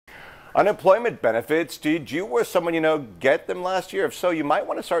Unemployment benefits, did you or someone you know get them last year? If so, you might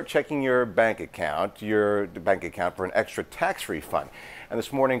want to start checking your bank account for an extra tax refund. And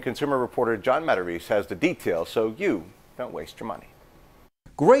this morning, consumer reporter John Matarese has the details so you don't waste your money.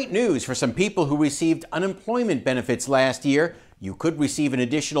 Great news for some people who received unemployment benefits last year. You could receive an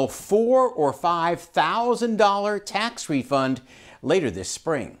additional $4,000 or $5,000 tax refund later this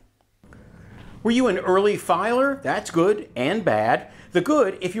spring. Were you an early filer? That's good and bad. The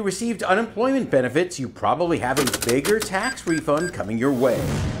good, if you received unemployment benefits, you probably have a bigger tax refund coming your way.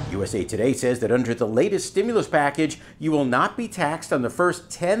 USA Today says that under the latest stimulus package, you will not be taxed on the first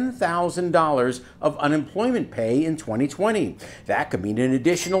 $10,000 of unemployment pay in 2020. That could mean an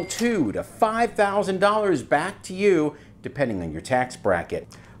additional $2,000 to $5,000 back to you, depending on your tax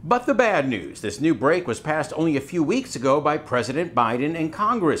bracket. But the bad news, this new break was passed only a few weeks ago by President Biden and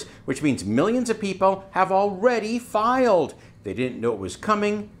Congress, which means millions of people have already filed. They didn't know it was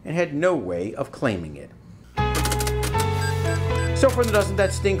coming and had no way of claiming it. So for the Doesn't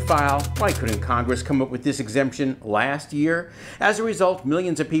That Stink file, why couldn't Congress come up with this exemption last year? As a result,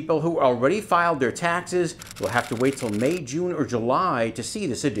 millions of people who already filed their taxes will have to wait till May, June, or July to see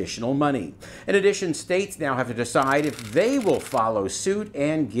this additional money. In addition, states now have to decide if they will follow suit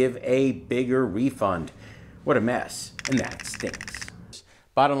and give a bigger refund. What a mess, and that stinks.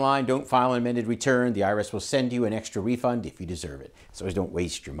 Bottom line, don't file an amended return. The IRS will send you an extra refund if you deserve it. So don't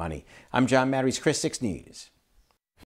waste your money. I'm John Matarese, Chris 6 News.